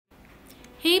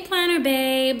Hey planner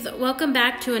babes, welcome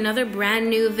back to another brand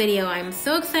new video. I'm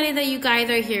so excited that you guys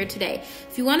are here today.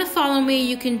 If you want to follow me,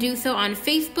 you can do so on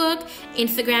Facebook,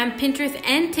 Instagram, Pinterest,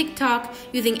 and TikTok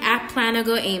using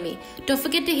 @PlannerGoAmy. Don't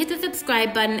forget to hit the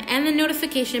subscribe button and the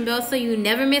notification bell so you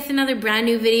never miss another brand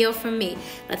new video from me.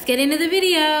 Let's get into the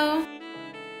video.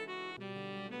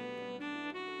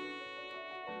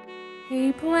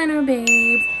 Hey planner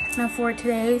babes. Now for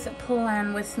today's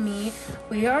plan with me,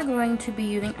 we are going to be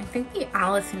using, I think, the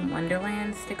Alice in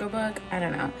Wonderland sticker book. I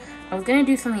don't know. I was going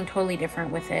to do something totally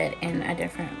different with it in a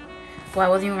different, well, I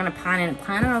wasn't even going to plan it in a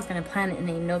planner. I was going to plan it in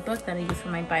a notebook that I use for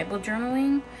my Bible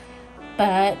journaling.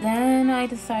 But then I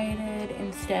decided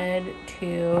instead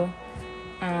to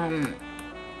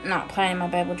not plan in my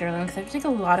Bible journaling because I have to take a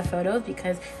lot of photos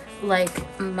because like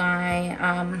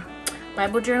my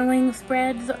Bible journaling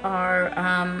spreads are,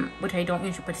 which I don't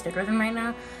usually put stickers in right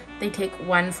now, they take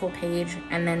one full page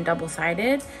and then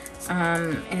double-sided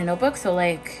in a notebook. So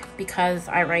like, because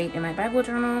I write in my Bible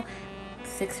journal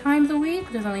 6 times a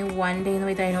week, there's only one day in the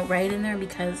week that I don't write in there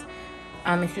because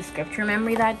it's just scripture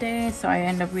memory that day. So I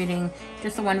end up reading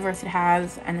just the one verse it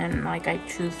has, and then like I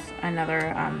choose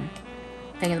another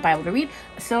thing in the Bible to read.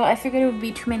 So I figured it would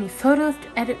be too many photos to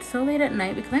edit so late at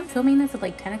night because I'm filming this at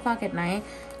like 10 o'clock at night.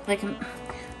 Like,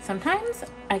 sometimes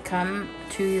I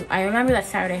remember that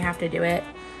Saturday I have to do it.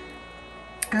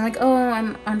 And I'm like,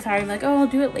 oh, I'm sorry. I'm like, oh, I'll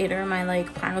do it later. My,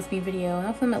 like, plan with me video. And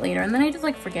I'll film it later. And then I just,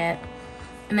 like, forget.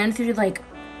 And then it's usually, like,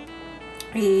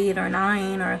 8 or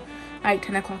 9 or, like,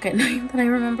 10 o'clock at night that I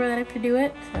remember that I have to do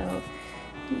it. So,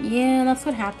 yeah, that's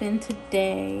what happened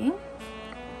today.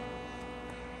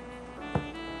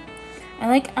 I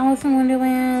like Alice in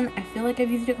Wonderland. I feel like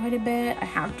I've used it quite a bit. I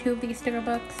have 2 of these sticker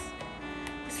books.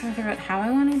 Trying to figure out how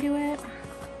I want to do it.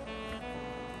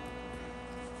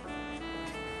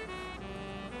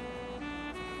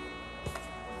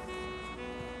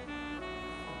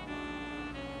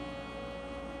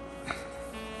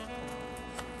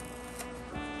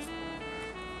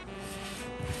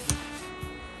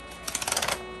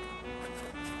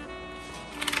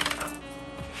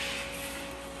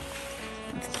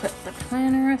 Let's put the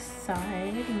planner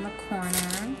aside in the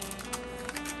corner.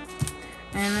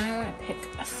 And then I want to pick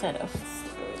a set of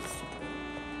stickers to put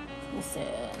this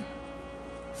in.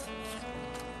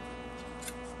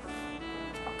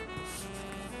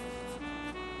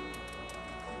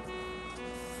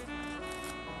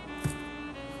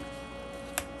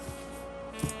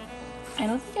 I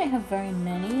don't think I have very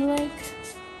many, like,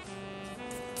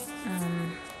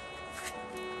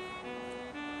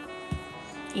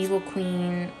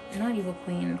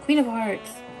 Queen of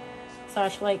Hearts,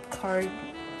 / like card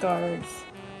guards.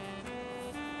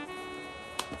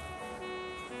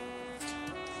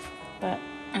 But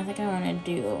I think I want to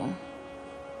do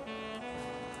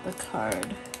the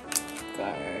card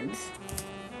guards.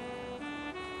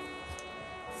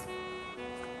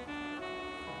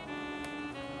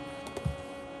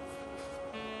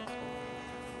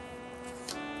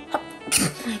 Oh,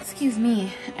 excuse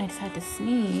me, I just had to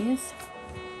sneeze.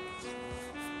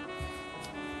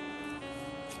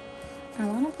 I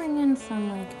want to bring in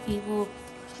some like evil,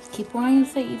 keep wanting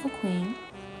to say evil queen.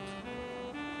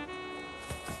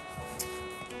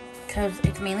 Because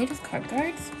it's mainly just card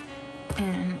guards,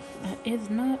 and that is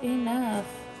not enough.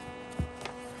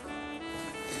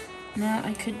 Now,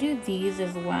 I could do these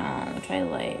as well, which I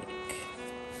like.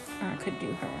 Or I could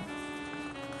do her.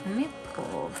 Let me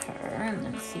pull her and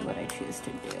then see what I choose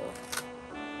to do.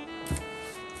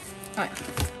 Alright.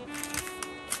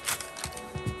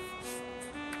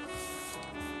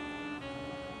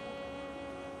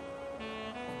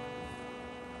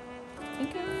 I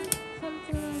think I want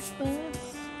something like this.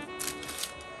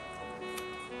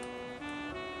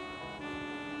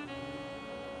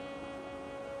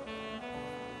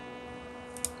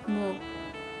 Well,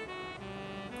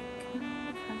 kind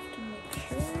of have to make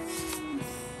sure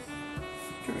it's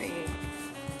straight.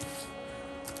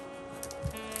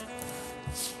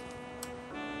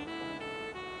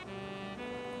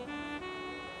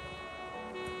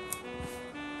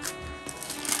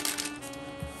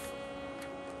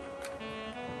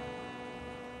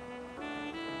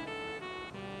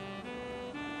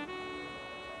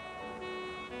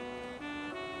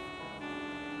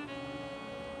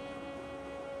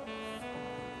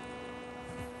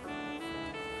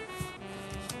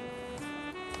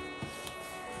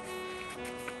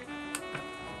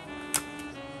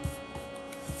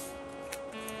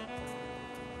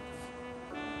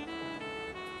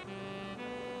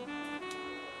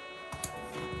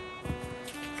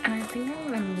 I think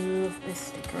I'm gonna move this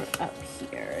sticker up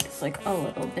here, just like a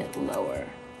little bit lower.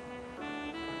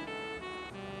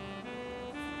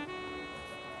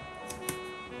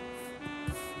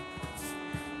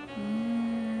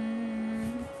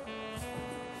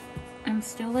 I'm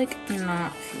still like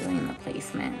not feeling the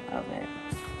placement of it.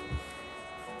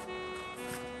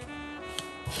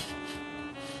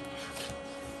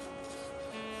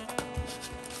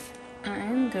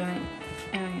 I'm going,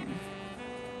 oh yeah.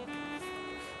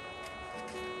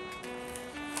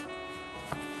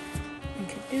 I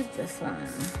could do this one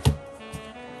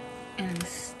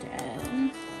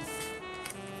instead.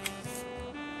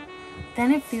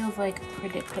 Then it feels like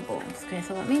predictable. Okay,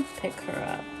 so let me pick her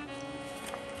up.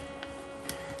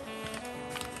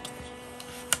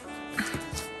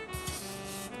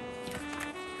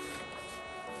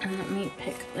 And let me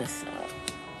pick this up.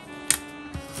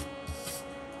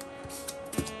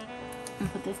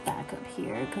 And put this back up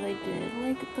here because I did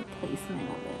like the placement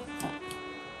of it. But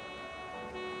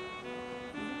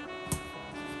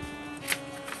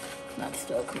that's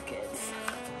still crickets.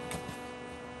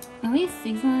 At least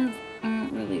these ones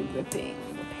aren't really ripping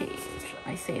the page.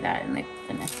 I say that, and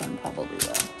the next one probably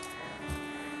will.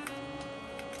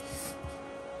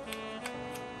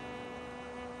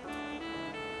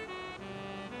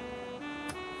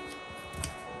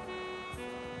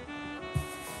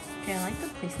 Okay, I like the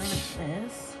placement of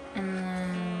this, and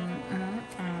then I'm gonna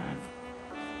add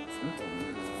something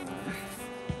more.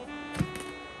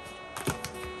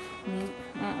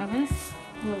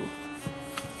 Whoa.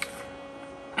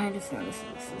 I just noticed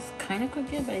this is kind of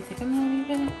crooked, but I think I'm gonna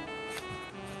leave it.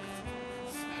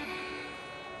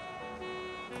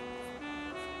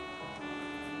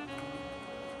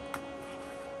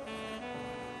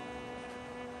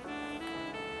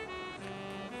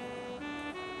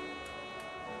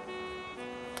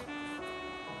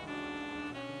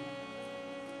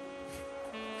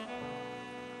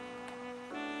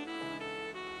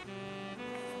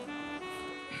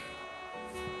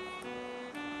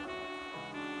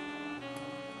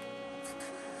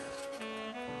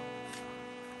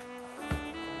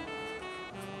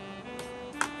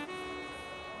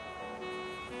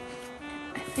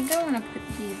 I think I want to put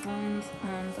these ones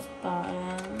on the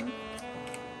bottom.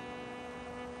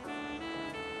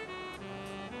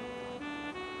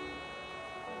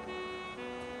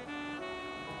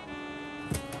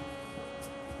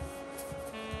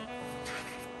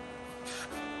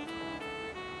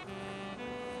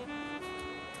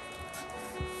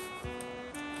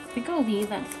 I think I'll leave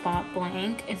that spot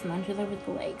blank as much as I would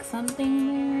like something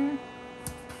there.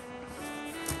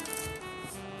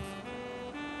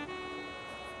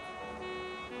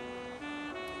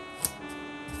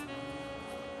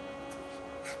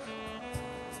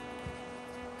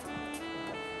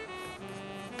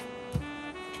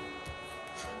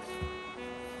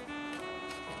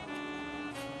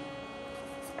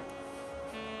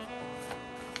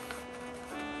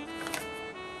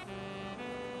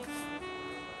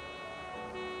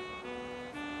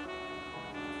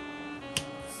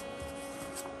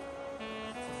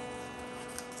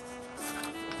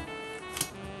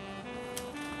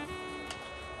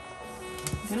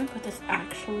 I'm gonna put this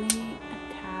actually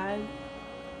a tad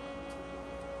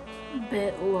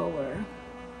bit lower.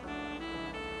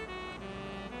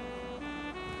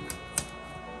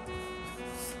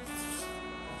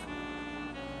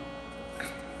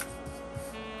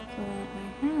 So that I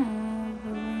have the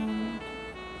room.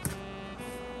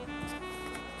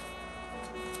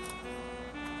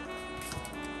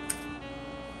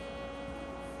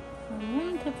 So I'm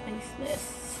going to place this,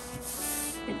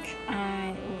 which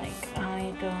I like.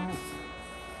 I don't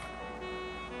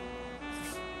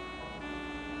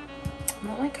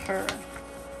like her.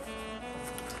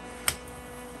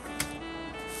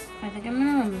 I think I'm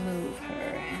gonna remove her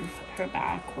and put her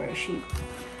back where she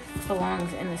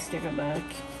belongs in the sticker book.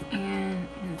 And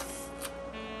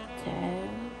instead,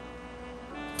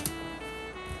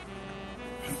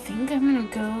 I think I'm gonna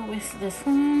go with this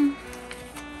one.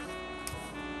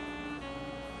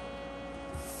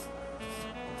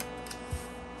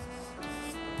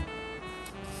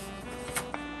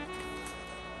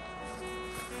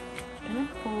 I'm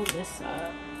gonna pull this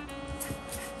up.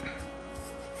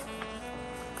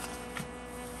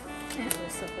 And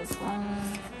this up as well.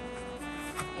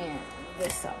 And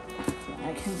this up. So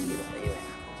I can view it.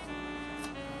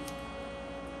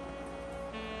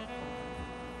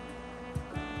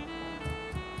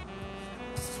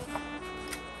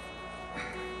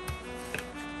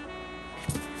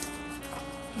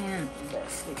 And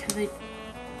this, because I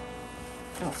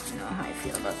don't know how I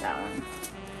feel about that one.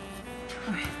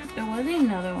 Okay, there was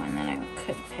another one that I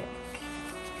could pick,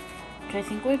 which I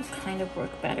think would kind of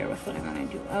work better with what I want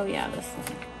to do. Oh yeah, this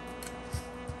one.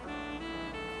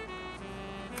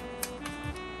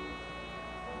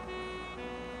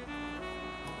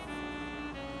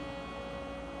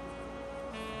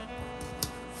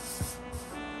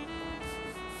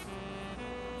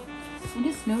 I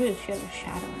just noticed she has a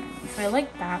shadow underneath, so I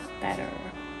like that better.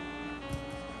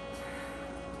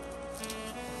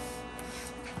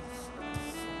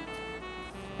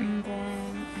 And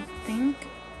then I think,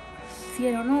 see,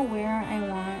 I don't know where I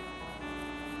want.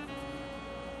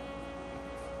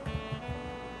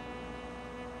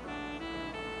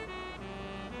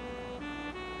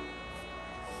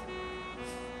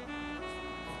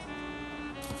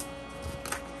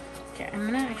 Okay, I'm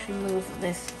gonna actually move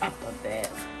this up a bit.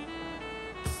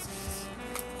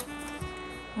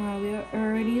 Wow, we are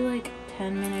already like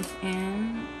 10 minutes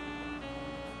in.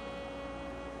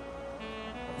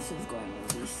 This is going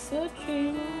to be such a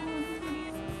long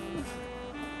video.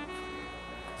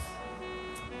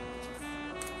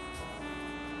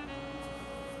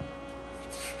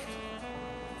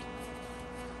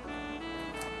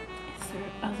 Is there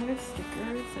other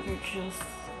stickers that are just...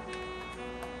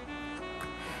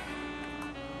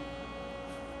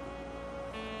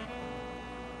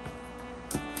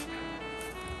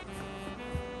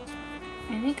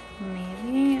 I think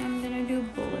maybe I'm gonna do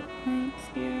bullet points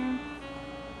here.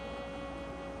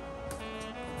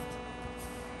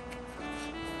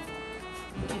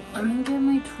 Let me get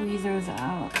my tweezers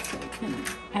out so I can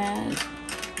add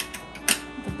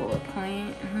the bullet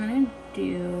point. I'm gonna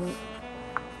do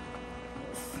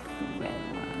this red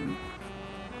one.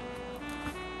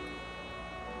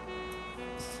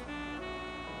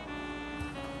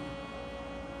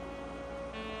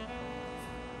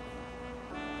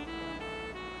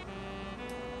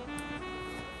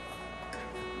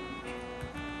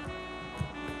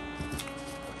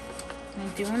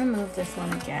 I do want to move this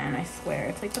one again, I swear.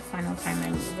 It's like the final time I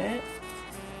move it.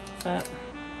 But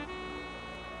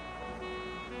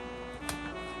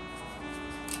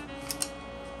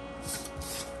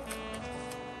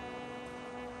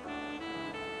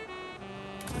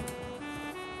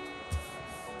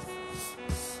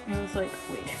I was like,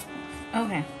 wait.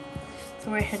 Okay.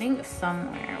 So we're heading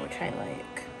somewhere, which I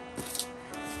like.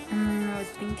 And then I was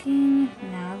thinking,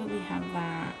 now that we have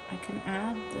that, I can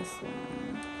add this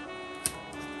one.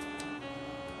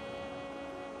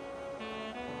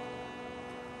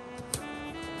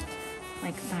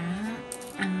 Like that,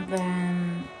 and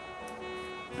then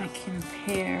I can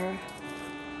pair,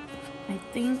 I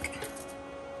think,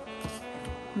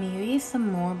 maybe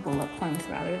some more bullet points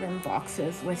rather than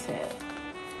boxes with it.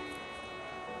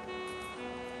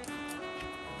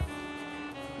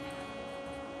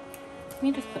 Let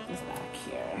me just put this back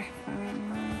here.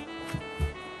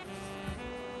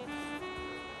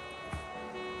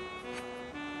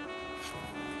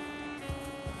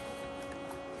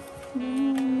 No,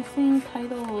 missing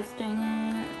titles, dang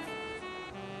it.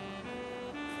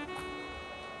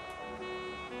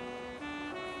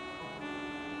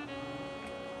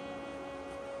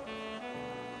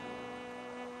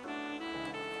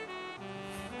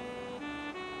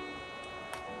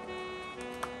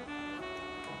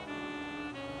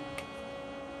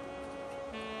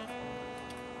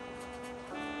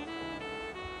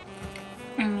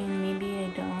 I mean, maybe I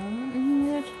don't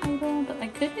need a title, but I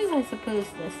could do, I suppose,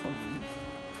 this one.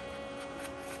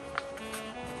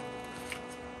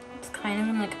 It's kind of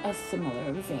in like a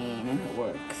similar vein and it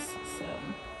works, so.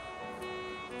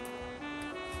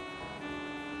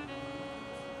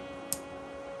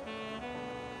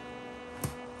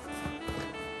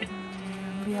 And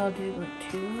then maybe I'll do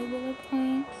like 2 bullet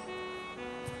points.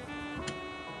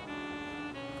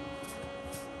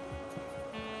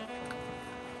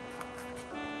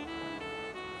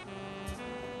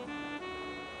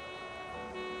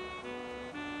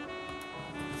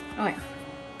 Okay.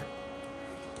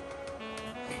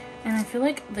 And I feel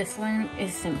like this one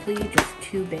is simply just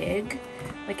too big.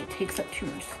 Like it takes up too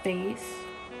much space.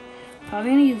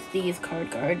 Probably gonna use these card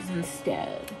guards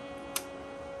instead.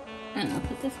 And I'll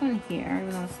put this one here, even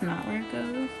though it's not where it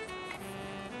goes.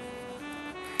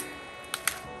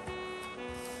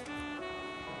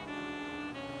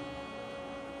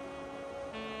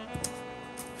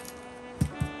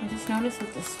 I just noticed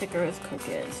that the sticker is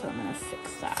crooked, so I'm gonna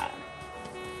fix that.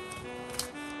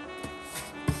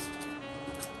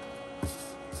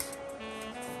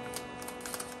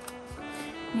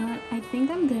 You know what? I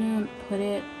think I'm gonna put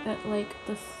it at like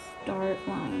the start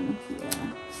line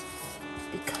here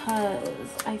because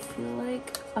I feel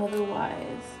like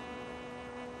otherwise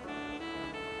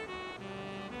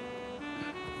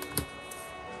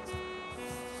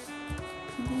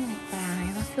something like that.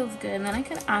 Yeah, that feels good. And then I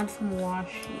could add some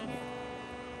washi.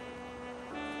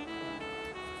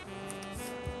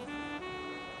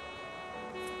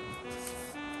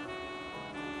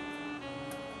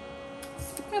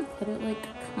 I'm gonna put it like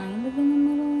kind of in the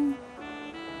middle.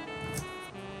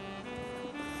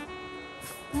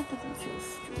 That Doesn't feel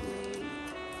straight.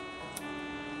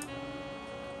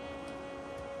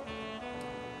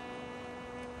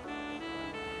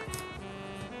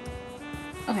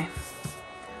 Okay.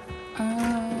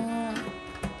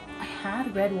 I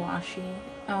had red washi.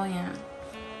 Oh yeah.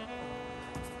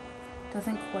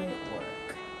 Doesn't quite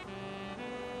work.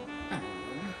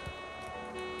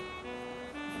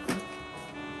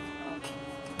 Okay.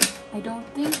 I don't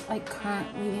think I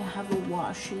currently have a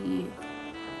washi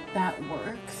that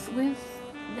works with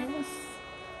this,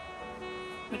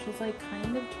 which is like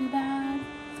kind of too bad.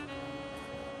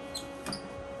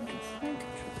 Just like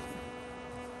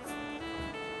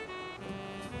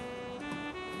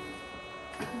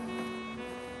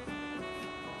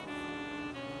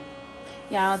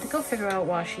yeah, I think I'll figure out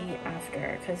washi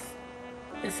after, because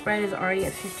the spread is already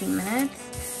at 15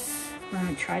 minutes. I'm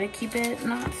gonna try to keep it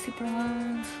not super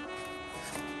long.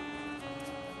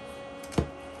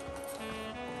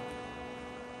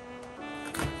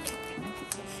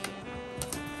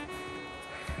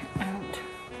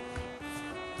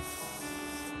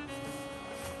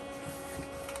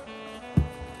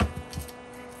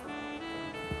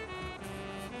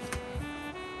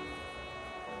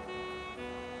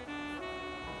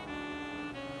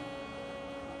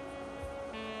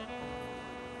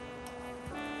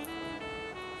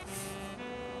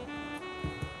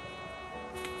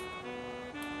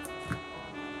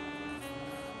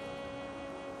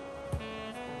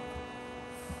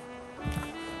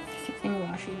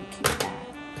 Washi to keep that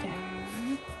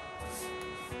down.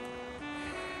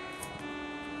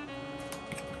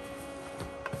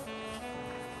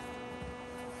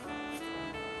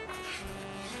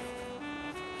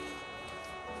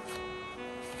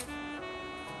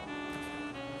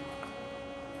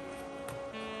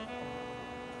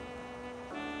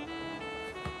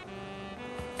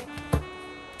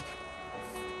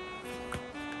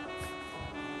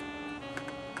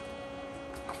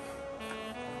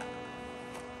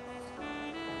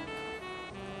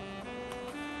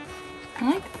 I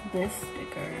like this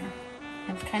sticker.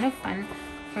 It's kind of fun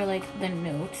for like the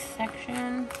notes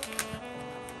section.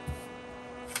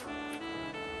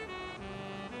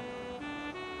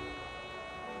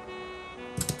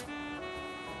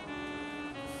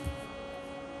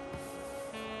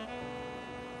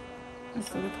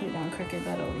 So to put it down crooked,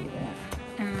 that'll leave it.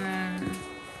 And then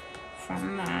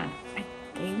from that, I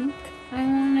think I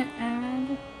want to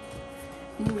add,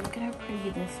 ooh, look at how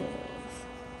pretty this is.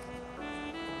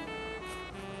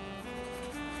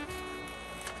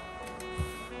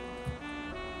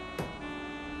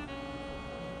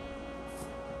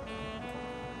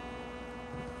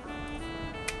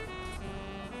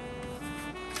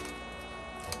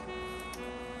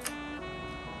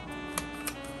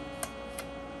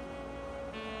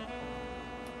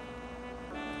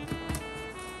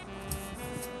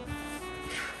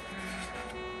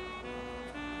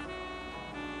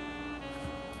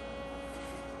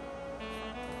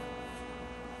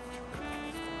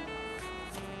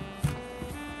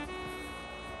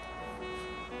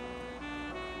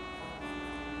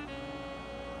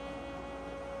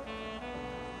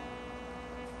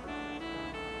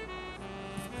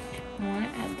 I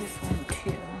want to add this one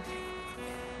too.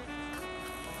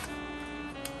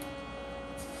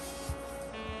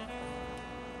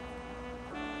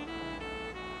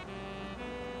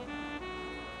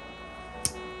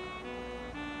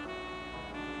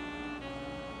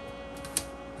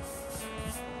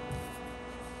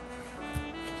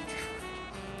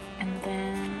 And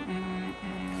then I want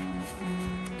to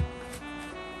add,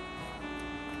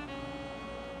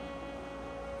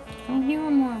 oh, here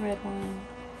one more red one.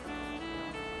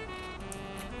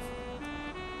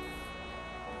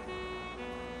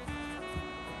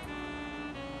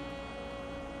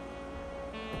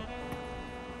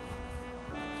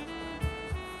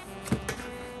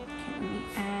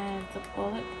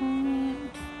 Bullet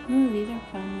points. Ooh, these are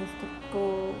fun with the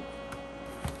gold.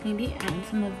 Maybe add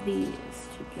some of these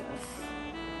to just.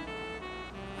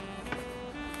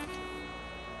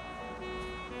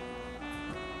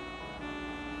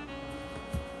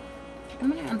 I'm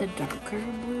gonna add the darker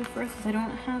blue first because I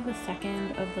don't have a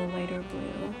second of the lighter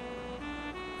blue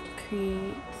to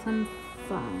create some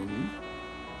fun.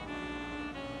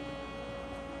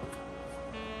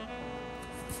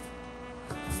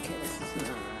 Okay, this is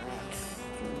not.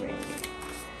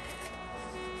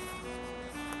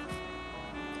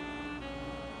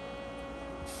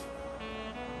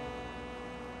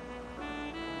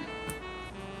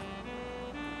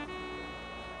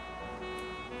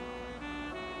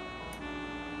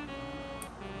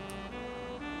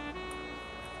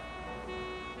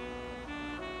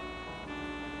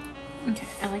 Okay,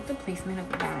 I like the placement of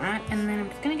that. And then I'm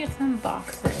just gonna get some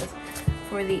boxes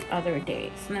for the other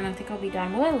dates. And then I think I'll be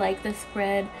done. Will I like this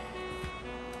spread?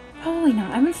 Probably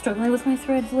not. I've been struggling with my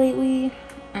threads lately.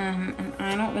 And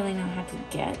I don't really know how to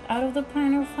get out of the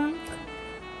planner funk.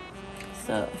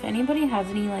 So if anybody has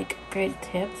any like good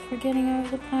tips for getting out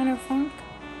of the planner funk,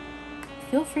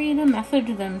 feel free to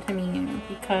message them to me,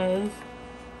 because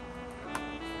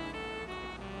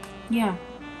yeah,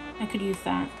 I could use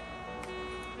that.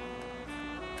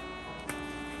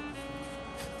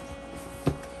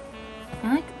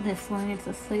 I like this one. It's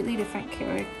a slightly different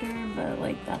character, but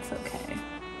like that's okay.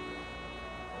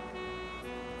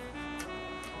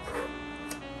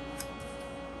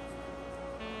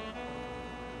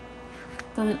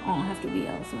 Doesn't all have to be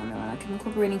Alice in Wonderland. I can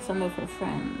incorporating some of her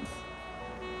friends.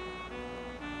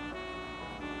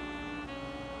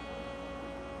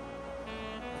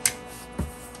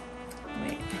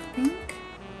 Wait, I think,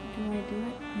 do I do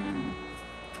it? No.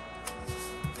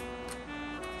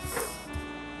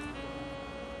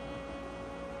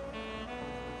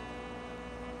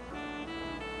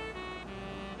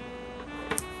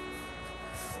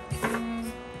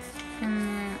 Okay. And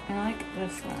then I like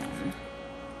this one.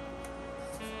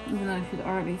 Even though she's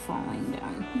already falling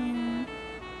down here.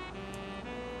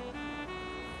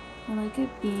 I like it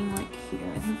being like here.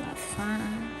 I think that's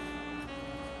fun.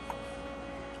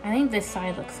 I think this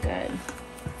side looks good.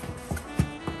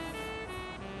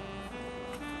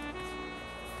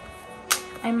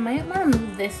 I might want to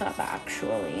move this up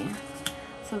actually,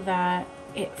 so that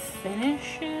it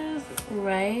finishes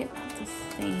right at the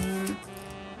same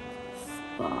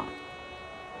spot.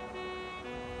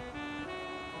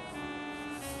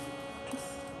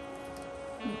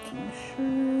 Making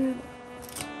sure.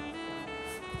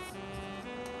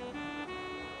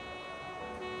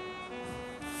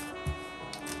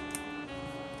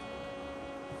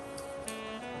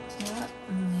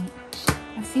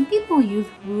 I've seen people use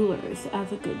rulers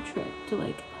as a good trick to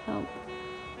like help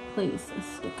place a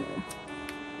sticker.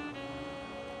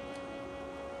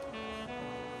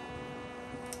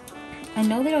 I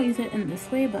know they don't use it in this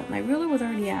way, but my ruler was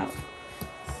already out,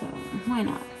 so why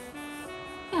not?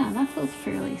 Yeah, that feels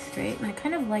fairly straight, and I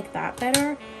kind of like that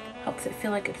better. Helps it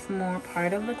feel like it's more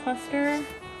part of the cluster.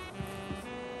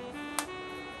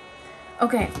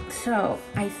 Okay, so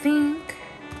I think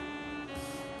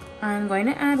I'm going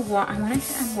to add I wanted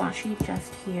to add washi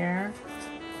just here.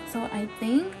 So I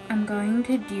think I'm going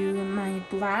to do my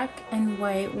black and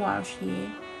white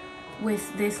washi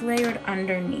with this layered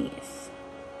underneath,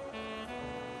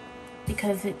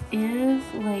 because it is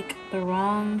like the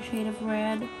wrong shade of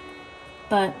red,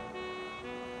 but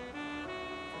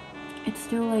it's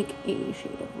still like a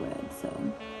shade of red,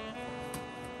 so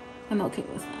I'm okay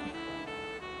with that.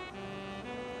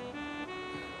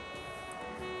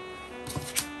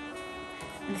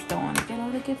 I just don't want to get all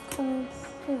the gift cards,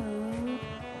 so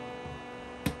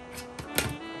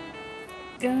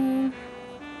go.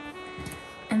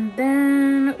 And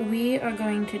then we are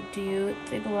going to do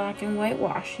the black and white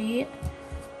washi,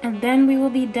 and then we will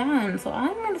be done. So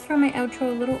I'm going to throw my outro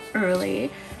a little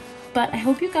early, but I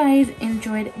hope you guys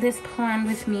enjoyed this plan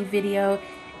with me video.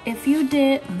 If you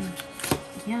did,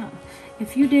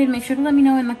 if you did, make sure to let me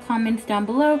know in the comments down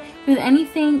below. If there's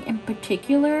anything in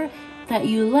particular that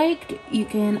you liked, you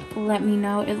can let me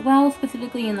know as well,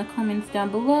 specifically in the comments down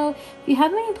below. If you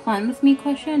have any plan with me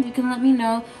questions, you can let me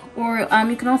know, or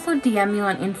you can also DM me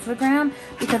on Instagram,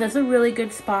 because that's a really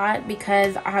good spot,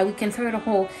 because we can start a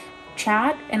whole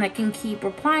chat and I can keep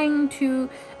replying to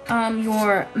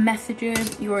your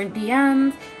messages, your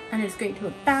DMs, and it's great to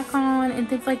look back on and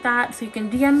things like that. So you can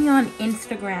DM me on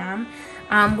Instagram,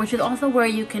 which is also where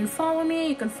you can follow me.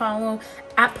 You can follow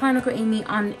at @PlannerGirlAmy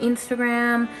on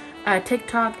Instagram,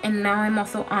 TikTok, and now I'm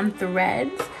also on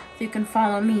Threads, so you can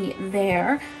follow me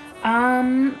there.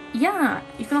 Yeah,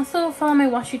 you can also follow my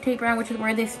washi tape brand, which is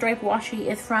where this stripe washi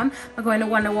is from. I'm going to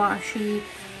Wonder Washi.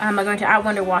 I'm going to add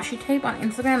Wonder Washi tape on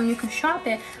Instagram, and you can shop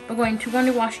it by going to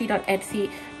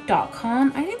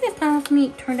wonderwashi.etsy.com. I think this plan with me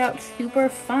turned out super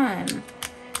fun.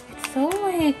 It's so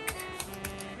like,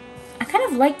 I kind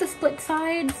of like the split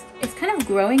sides. It's kind of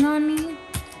growing on me.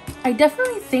 I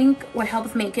definitely think what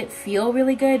helps make it feel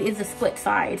really good is the split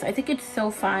sides. I think it's so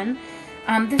fun.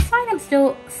 This side I'm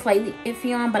still slightly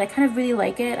iffy on, but I kind of really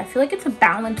like it. I feel like it's a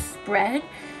balanced spread.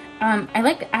 I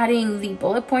like adding the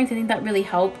bullet points. I think that really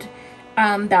helped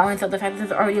balance out the fact that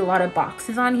there's already a lot of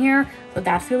boxes on here, so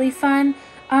that's really fun.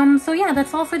 So yeah,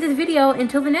 that's all for this video.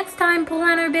 Until the next time,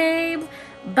 planner babes,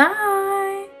 bye.